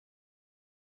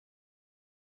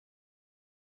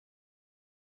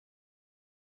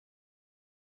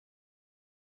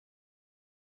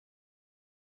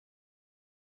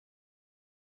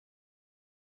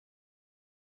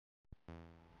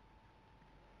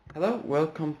Hello,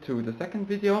 welcome to the second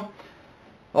video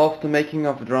of the making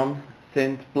of a drum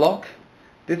synth block.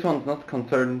 This one's not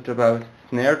concerned about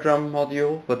snare drum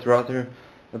module, but rather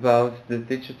about the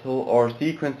digital or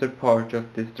sequencer part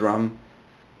of this drum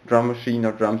machine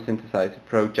or drum synthesizer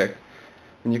project.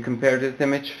 When you compare this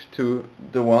image to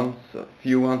the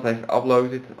few ones I've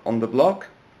uploaded on the blog,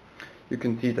 you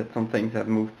can see that some things have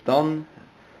moved on.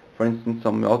 For instance,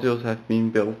 some modules have been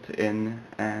built in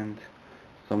and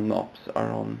some knobs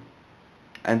are on,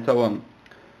 and so on.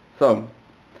 So,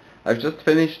 I've just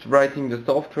finished writing the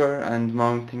software and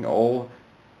mounting all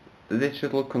the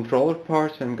digital controller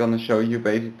parts. I'm gonna show you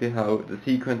basically how the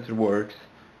sequencer works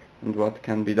and what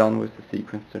can be done with the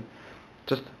sequencer.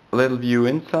 Just a little view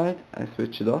inside. I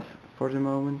switch it off for the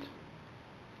moment.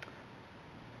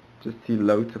 Just see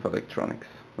loads of electronics.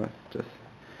 But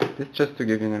just to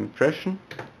give you an impression.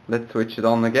 Let's switch it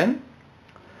on again.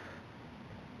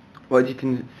 What you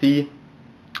can see,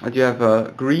 that you have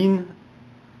a green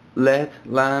LED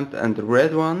lamp and a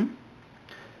red one,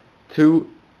 two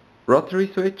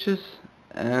rotary switches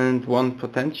and one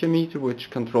potentiometer which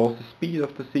controls the speed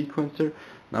of the sequencer.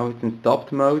 Now it's in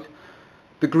stopped mode.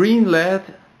 The green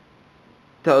LED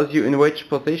tells you in which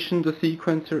position the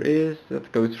sequencer is.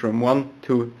 That goes from 1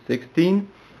 to 16.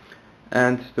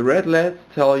 And the red LEDs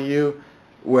tell you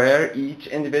where each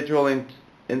individual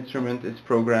instrument is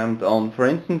programmed on. For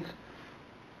instance,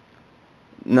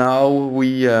 now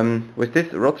we with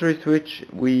this rotary switch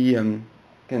we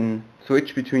can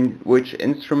switch between which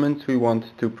instruments we want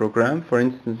to program. For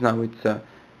instance, now it's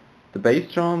the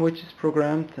bass drum which is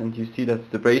programmed, and you see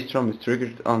that the bass drum is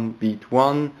triggered on beat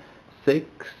 1, 6,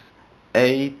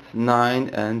 8, 9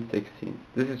 and 16.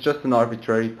 This is just an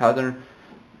arbitrary pattern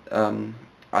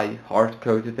I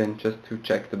hard-coded in just to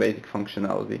check the basic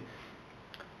functionality.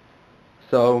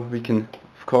 So we can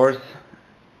of course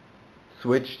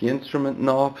switch the instrument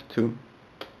knob to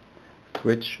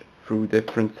switch through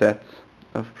different sets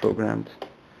of programmed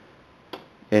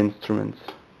instruments.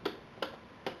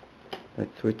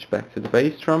 Let's switch back to the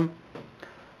bass drum.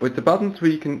 With the buttons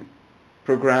we can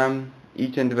program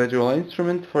each individual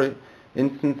instrument. For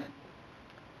instance,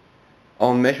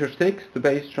 on measure 6 the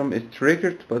bass drum is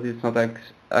triggered but it's not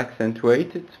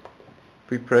accentuated. If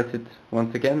we press it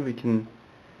once again we can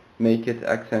make it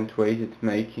accentuated,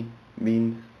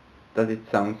 means that it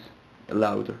sounds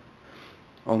louder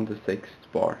on the 6th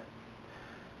bar.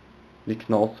 You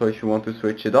can also, if you want to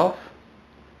switch it off,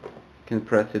 you can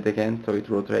press it again so it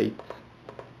rotates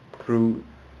through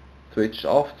switched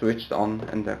off, switched on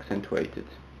and accentuated.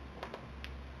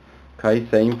 Okay,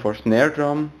 same for snare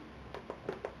drum.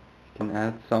 You can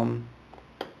add some.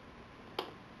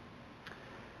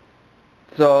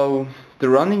 So the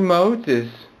running mode is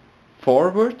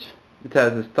forward. It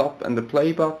has a stop and a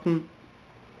play button.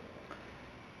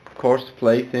 Of course,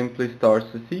 play simply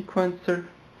starts the sequencer,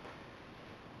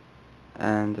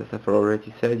 and as I've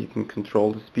already said, you can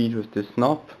control the speed with this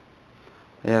knob.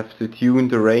 I have to tune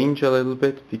the range a little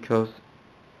bit because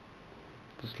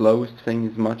the slowest thing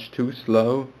is much too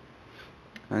slow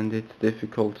and it's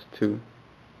difficult to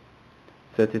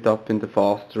set it up in the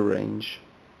faster range.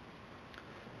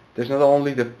 There's not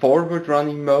only the forward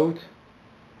running mode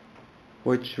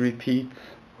which repeats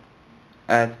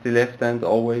at the left end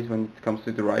always when it comes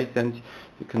to the right end.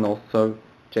 You can also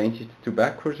change it to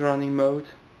backwards running mode,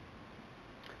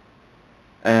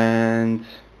 and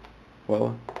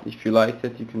well, if you like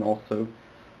that, you can also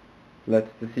let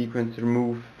the sequencer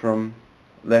move from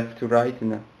left to right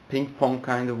in a ping pong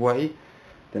kind of way,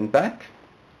 then back.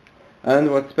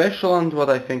 And what's special, and what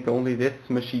I think only this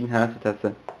machine has, it has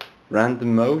a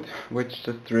random mode which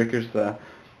just triggers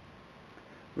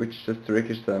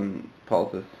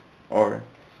pulses or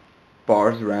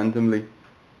bars randomly.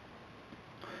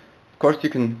 Of course, you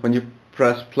can, when you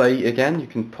press play again, you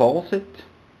can pause it.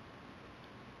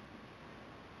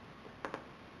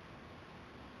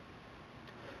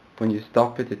 When you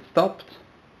stop it, it stopped.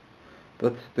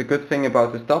 But the good thing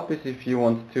about the stop is if you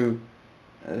want to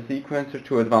sequencer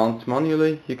to advance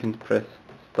manually, you can press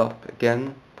stop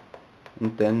again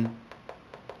and then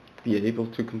be able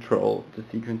to control the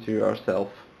sequencer yourself.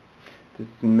 This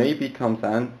maybe could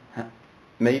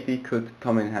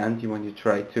come in handy when you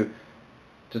try to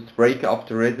just break up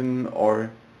the rhythm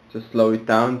or just slow it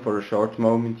down for a short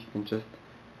moment. You can just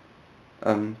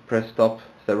press stop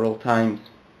several times.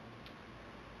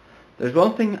 There's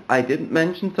one thing I didn't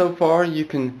mention so far. You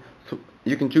can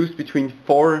choose between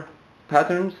 4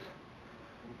 patterns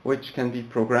which can be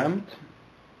programmed.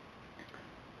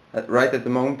 Right at the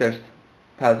moment there's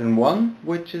pattern 1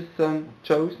 which is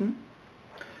chosen.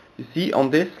 You see on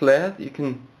this LED,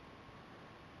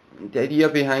 the idea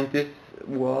behind this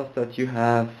was that you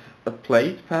have a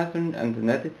played pattern and an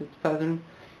edited pattern.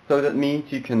 So that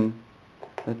means you can,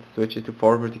 let's switch it to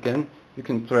forward again, you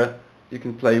can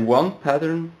play one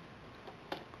pattern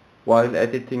while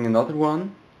editing another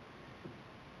one.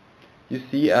 You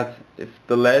see if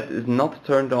the LED is not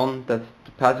turned on, that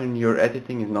the pattern you're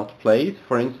editing is not played.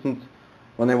 For instance,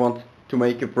 when I want to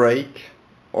make a break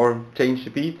or change the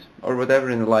beat or whatever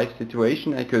in a live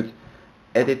situation, I could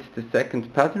edit the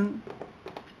second pattern,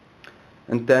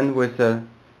 and then with a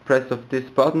press of this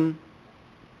button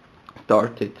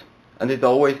start it. And it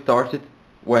always started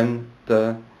when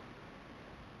the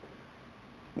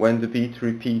beat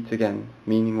repeats again,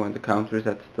 meaning when the counter is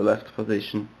at the left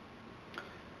position.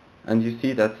 And you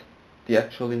see that the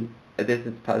actually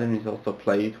edited pattern is also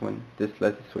played when this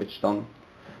LED is switched on.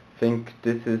 I think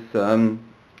this is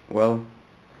well,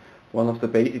 one of the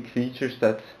basic features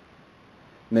that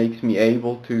makes me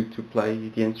able to play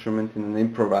the instrument in an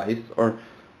improvised or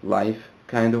live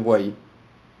kind of way.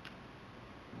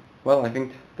 Well, I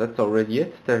think that's already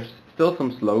it. There's still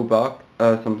some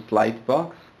some slight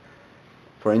bugs.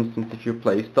 For instance, if you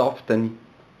play stop, then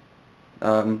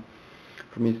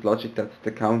for me it's logic that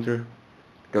the counter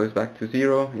goes back to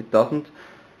 0. It doesn't.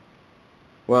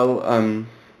 Well,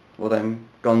 what I'm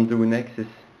gonna do next is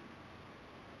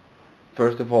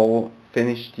first of all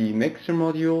finish the mixer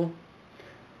module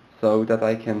so that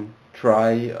I can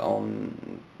try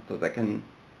on, so that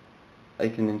I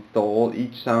can install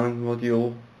each sound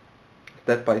module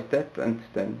step by step and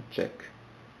then check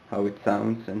how it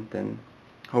sounds, and then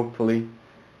hopefully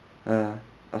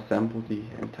assemble the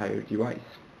entire device.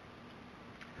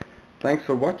 Thanks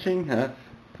for watching, have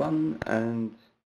fun, and